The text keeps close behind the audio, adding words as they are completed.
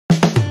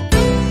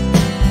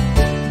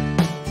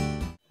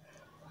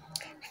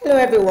Hello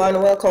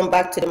everyone, welcome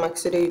back to the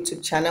Makisode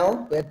YouTube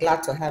channel. We're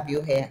glad to have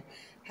you here.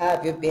 How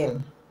have you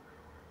been?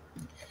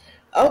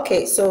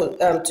 Okay, so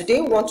today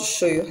we want to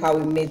show you how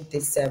we made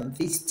this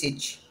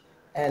V-stitch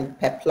and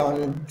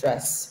peplum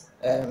dress.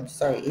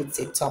 Sorry, it's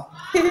a top.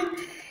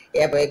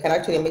 Yeah, but you can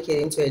actually make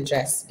it into a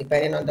dress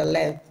depending on the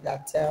length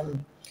that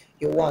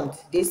you want.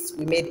 This,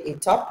 we made a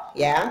top.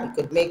 Yeah, you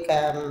could make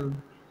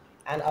an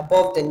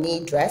above the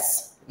knee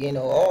dress,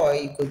 or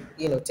you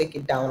could, take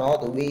it down all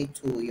the way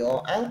to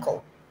your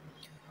ankle.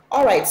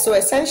 All right, so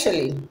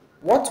essentially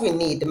what we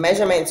need, the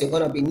measurements you're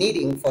going to be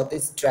needing for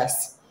this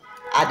dress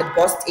are the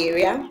bust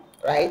area,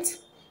 right?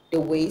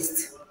 The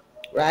waist,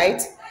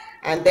 right?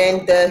 And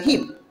then the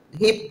hip.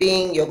 Hip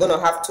being you're going to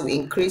have to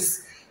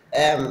increase,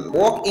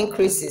 work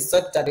increases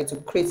such that it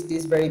will create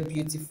this very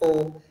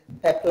beautiful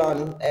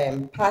peplum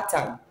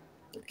pattern,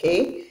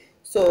 okay?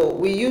 So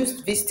we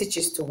used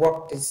V-stitches to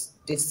work this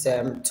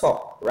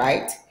top,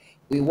 right?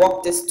 We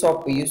worked this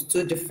top, we used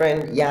two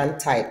different yarn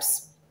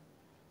types.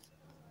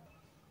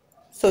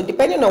 So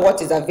depending on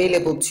what is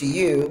available to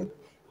you,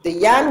 the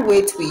yarn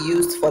weight we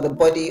used for the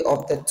body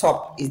of the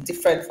top is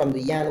different from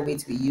the yarn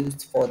weight we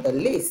used for the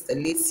lace. The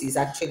lace is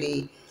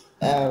actually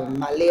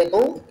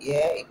malleable.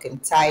 Yeah, you can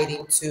tie it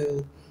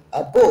into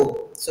a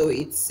bow, so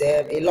it's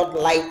a lot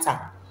lighter.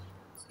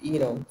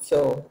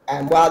 So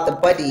while the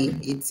body,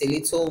 it's a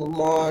little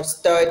more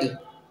sturdy.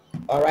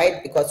 All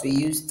right, because we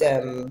used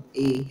a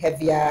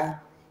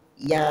heavier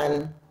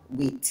yarn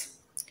weight.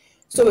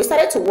 So we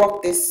started to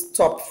work this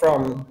top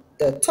from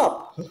the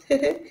top.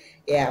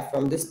 Yeah,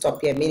 from this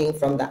top here, meaning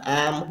from the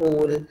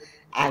armhole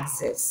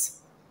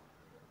axis.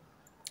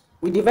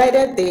 We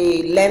divided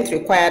the length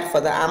required for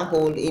the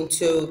armhole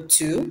into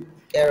two,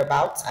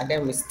 thereabouts, and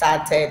then we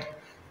started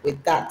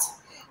with that.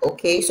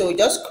 Okay, so we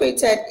just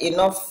created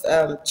enough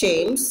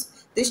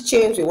chains. These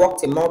chains we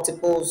worked in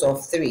multiples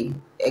of 3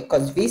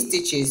 because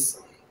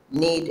V-stitches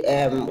need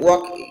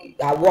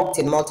are worked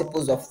in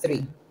multiples of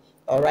 3.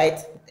 All right,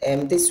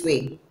 this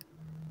way.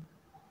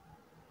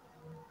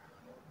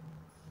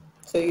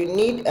 So you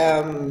need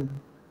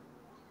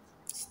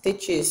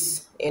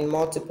stitches in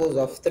multiples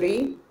of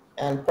 3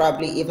 and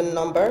probably even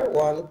number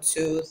 1,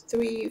 2,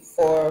 3,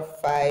 4,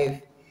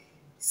 5,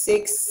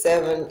 6,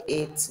 7,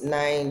 8,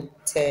 9,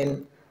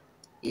 10,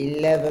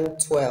 11,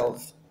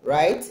 12,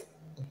 right?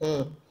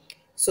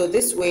 So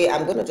this way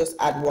I'm going to just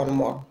add one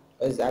more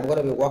because I'm going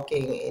to be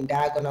working in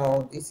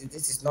diagonal. This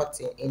is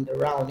not in the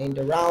round. In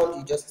the round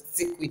you just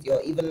stick with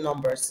your even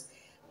numbers.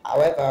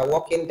 However,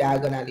 working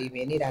diagonally you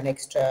may need an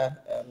extra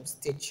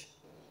stitch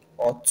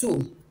or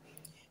 2.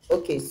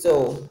 Okay,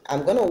 so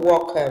I'm going to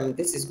work,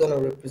 this is going to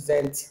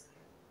represent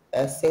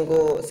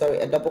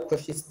a double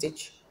crochet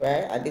stitch,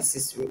 right? And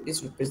this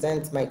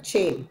represents my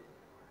chain.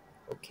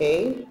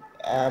 Okay,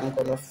 I'm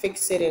going to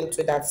fix it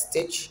into that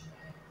stitch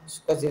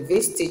because the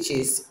V stitch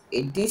is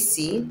a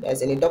DC,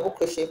 as in a double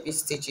crochet V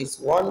stitch is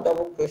 1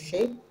 double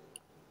crochet,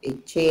 a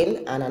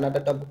chain, and another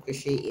double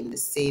crochet in the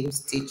same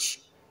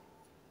stitch.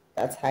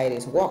 That's how it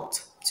is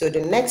worked. So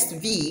the next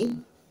V,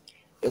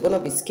 you're going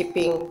to be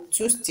skipping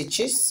 2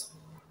 stitches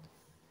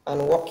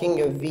and working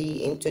your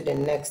V into the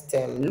next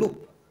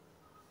loop.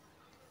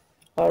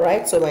 All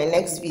right, so my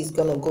next V is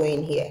going to go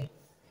in here.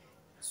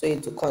 So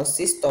it will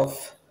consist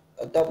of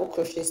a double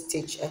crochet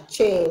stitch, a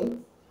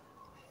chain,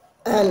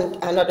 and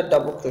another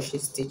double crochet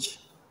stitch.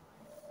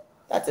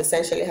 That's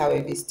essentially how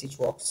a V stitch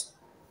works.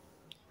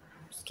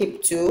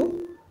 Skip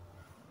 2,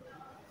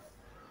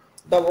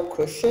 double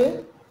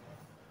crochet,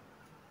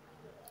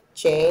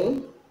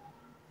 chain,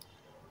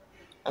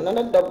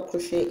 another double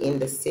crochet in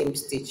the same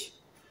stitch.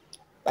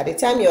 By the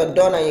time you're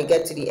done and you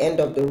get to the end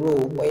of the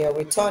row, when you're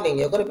returning,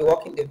 you're going to be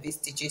working the V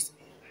stitches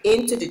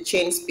into the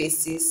chain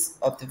spaces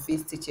of the V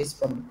stitches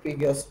from the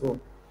previous row.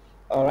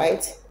 All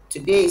right,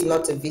 today is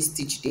not a V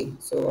stitch day,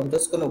 so I'm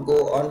just going to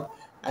go on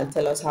and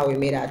tell us how we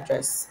made our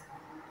dress.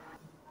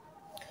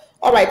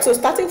 All right, so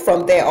starting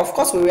from there, of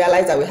course, we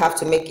realize that we have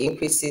to make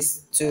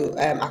increases to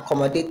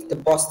accommodate the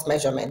bust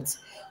measurement.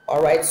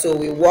 All right, so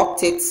we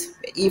worked it,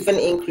 even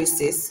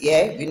increases.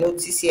 Yeah, you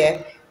notice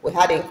here we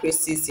had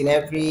increases in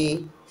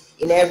every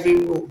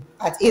row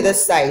at either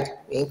side.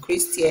 We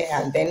increased here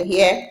and then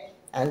here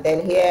and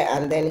then here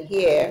and then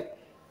here,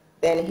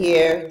 then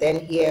here, then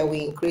here.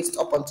 We increased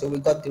up until we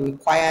got the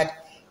required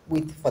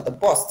width for the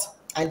bust,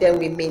 and then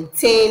we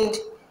maintained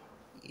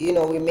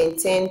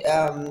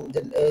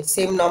the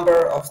same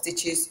number of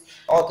stitches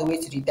all the way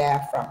to the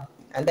diaphragm.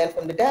 And then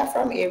from the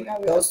diaphragm area,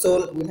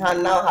 we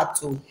now had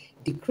to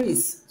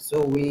decrease.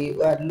 So we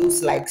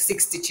lose like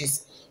 6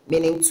 stitches,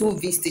 meaning 2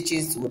 V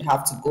stitches would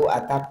have to go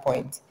at that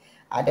point.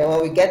 And then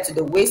when we get to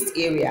the waist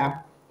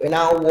area, we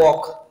now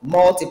work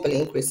multiple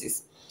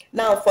increases.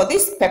 Now for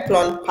this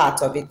peplum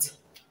part of it,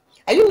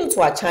 are you new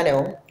to our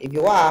channel? If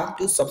you are,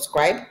 do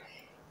subscribe.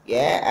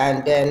 Yeah,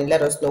 and then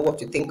let us know what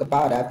you think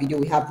about our video.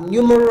 We have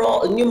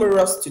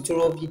numerous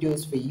tutorial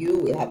videos for you.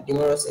 We have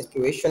numerous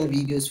inspiration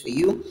videos for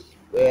you,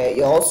 where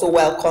you're also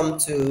welcome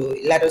to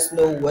let us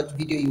know what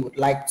video you would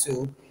like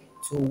to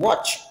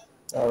watch.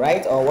 All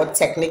right, or what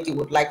technique you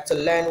would like to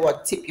learn,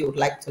 what tip you would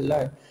like to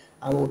learn.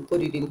 and we'll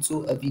put it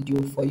into a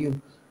video for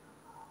you.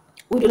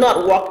 We do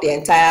not work the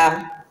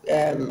entire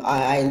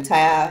our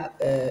entire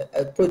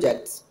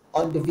project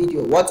on the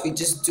video. What we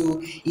just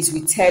do is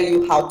we tell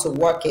you how to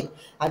work it,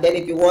 and then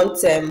if you want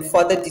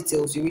further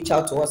details, you reach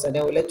out to us, and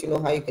then we'll let you know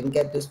how you can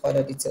get those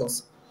further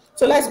details.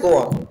 So let's go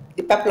on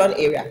the peplum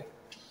area.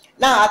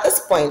 Now at this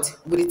point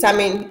we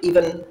determine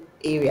even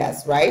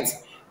areas, right?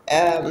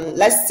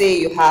 Let's say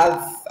you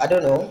have, I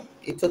don't know,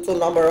 a total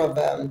number of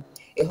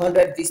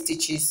 100 V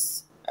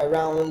stitches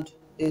around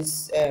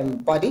this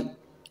body,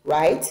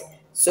 right?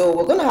 So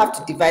we're going to have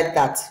to divide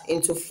that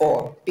into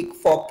four, pick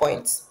 4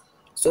 points.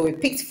 So we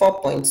picked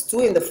 4 points,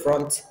 2 in the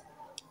front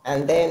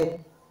and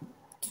then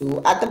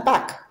 2 at the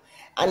back.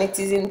 And it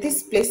is in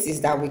these places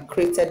that we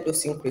created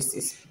those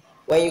increases.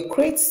 When you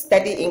create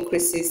steady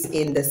increases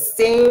in the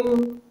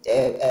same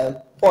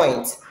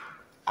point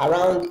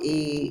around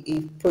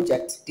a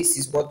project, this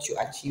is what you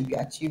achieve. You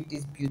achieve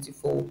this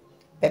beautiful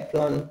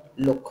peplum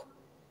look.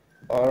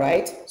 All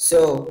right,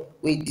 so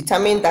we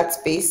determine that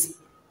space,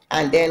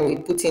 and then we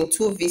put in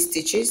 2 V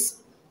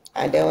stitches,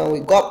 and then when we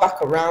got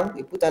back around,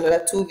 we put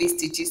another 2 V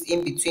stitches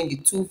in between the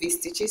 2 V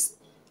stitches,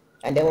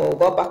 and then when we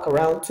got back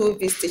around, 2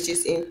 V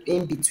stitches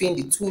in between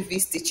the 2 V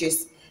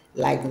stitches,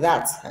 like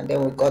that, and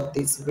then we got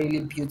this really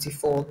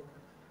beautiful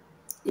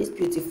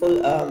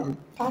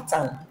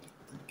pattern,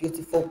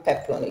 beautiful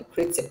peplum. It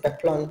creates a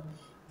peplum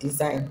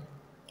design.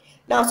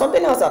 Now,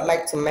 something else I'd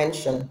like to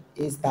mention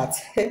is that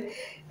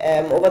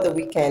over the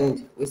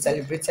weekend we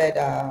celebrated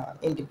our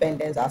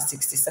independence, our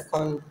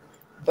 62nd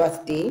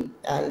birthday,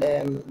 and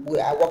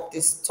I worked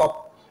this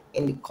top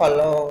in the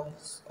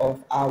colors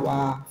of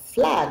our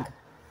flag,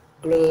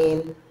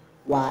 green,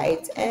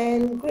 white,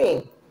 and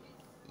green.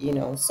 You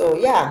know, so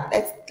yeah,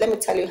 let me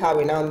tell you how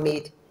we now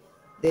made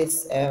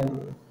this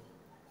the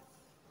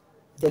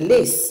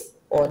lace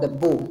or the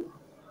bow.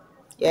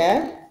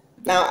 Yeah.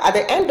 Now, at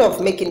the end of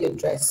making the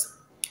dress,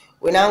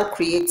 we now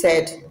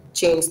created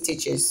chain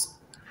stitches.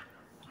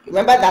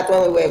 Remember that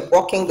when we were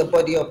working the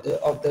body of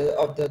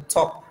the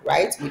top,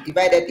 right? We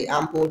divided the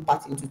armhole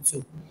part into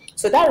 2.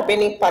 So that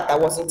remaining part that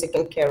wasn't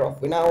taken care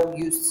of, we now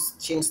used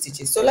chain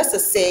stitches. So let's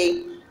just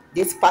say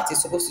this part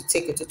is supposed to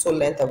take a total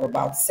length of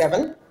about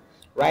 7,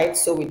 right?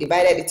 So we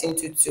divided it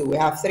into 2. We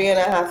have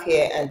 3.5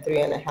 here and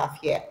 3.5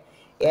 here.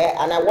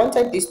 Yeah, and I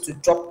wanted this to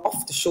drop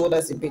off the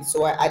shoulders a bit,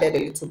 so I added a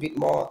little bit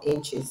more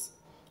inches,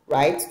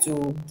 right,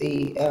 to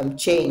the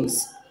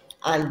chains,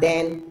 and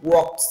then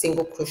worked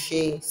single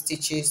crochet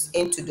stitches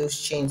into those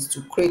chains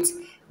to create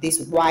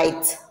this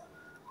white,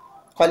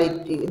 call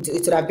it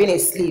would have been a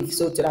sleeve,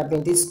 so it would have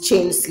been this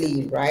chain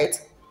sleeve, right?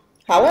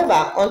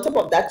 However, on top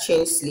of that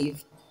chain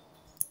sleeve,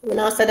 we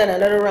now started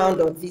another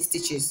round of V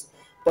stitches,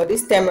 but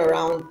this time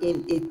around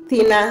in a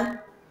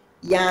thinner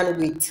yarn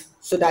width,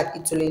 so that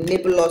it will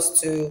enable us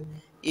to,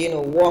 you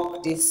know,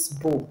 work this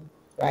bow,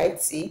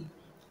 right? See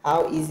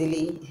how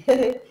easily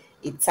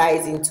it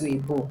ties into a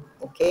bow.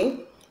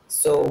 Okay,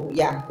 so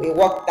yeah, we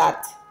worked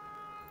that,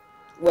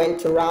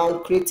 went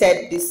around,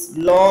 created this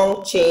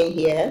long chain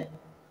here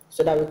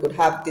so that we could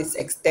have this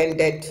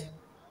extended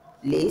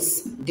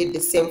lace. Did the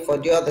same for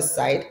the other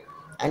side,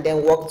 and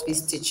then worked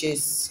these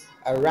stitches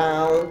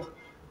around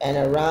and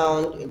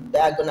around in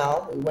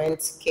diagonal. We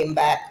went, came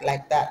back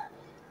like that.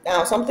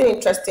 Now, something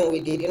interesting we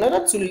did, in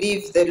order to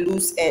leave the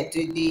loose end,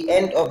 to the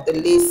end of the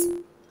lace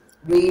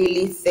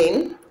really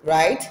thin,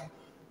 right?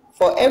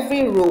 For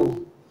every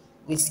row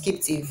we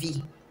skipped a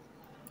V.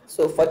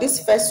 So for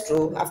this first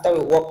row, after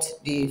we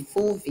worked the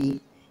full V,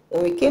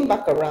 when we came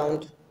back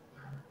around,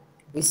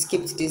 we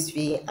skipped this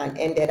V and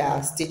ended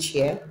our stitch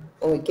here.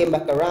 When we came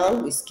back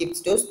around, we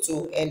skipped those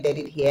 2, ended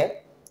it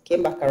here,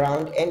 came back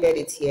around, ended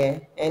it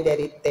here, ended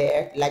it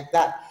there, like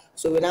that.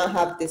 So we now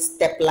have this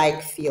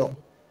step-like feel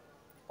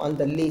on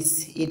the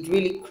lace. It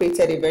really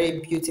created a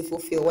very beautiful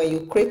feel. When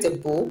you create a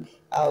bow,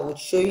 I will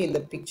show you in the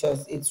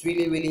pictures. It's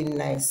really, really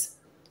nice.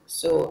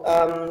 So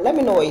let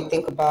me know what you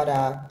think about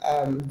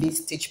our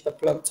V-stitch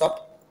peplum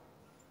top,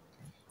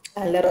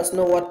 and let us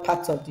know what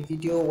parts of the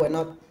video were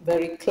not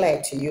very clear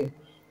to you,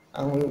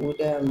 and we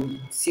would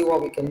see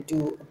what we can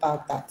do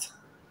about that.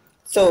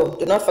 So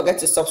do not forget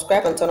to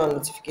subscribe and turn on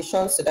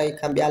notifications so that you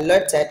can be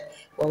alerted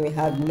when we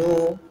have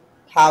know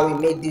how we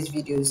made these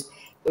videos.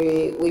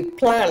 We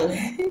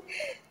plan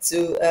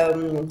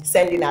to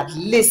send in at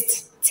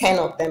least 10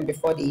 of them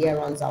before the year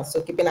runs out,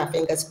 so keeping our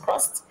fingers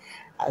crossed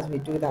as we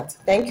do that.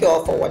 Thank you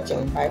all for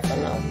watching. Bye for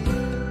now.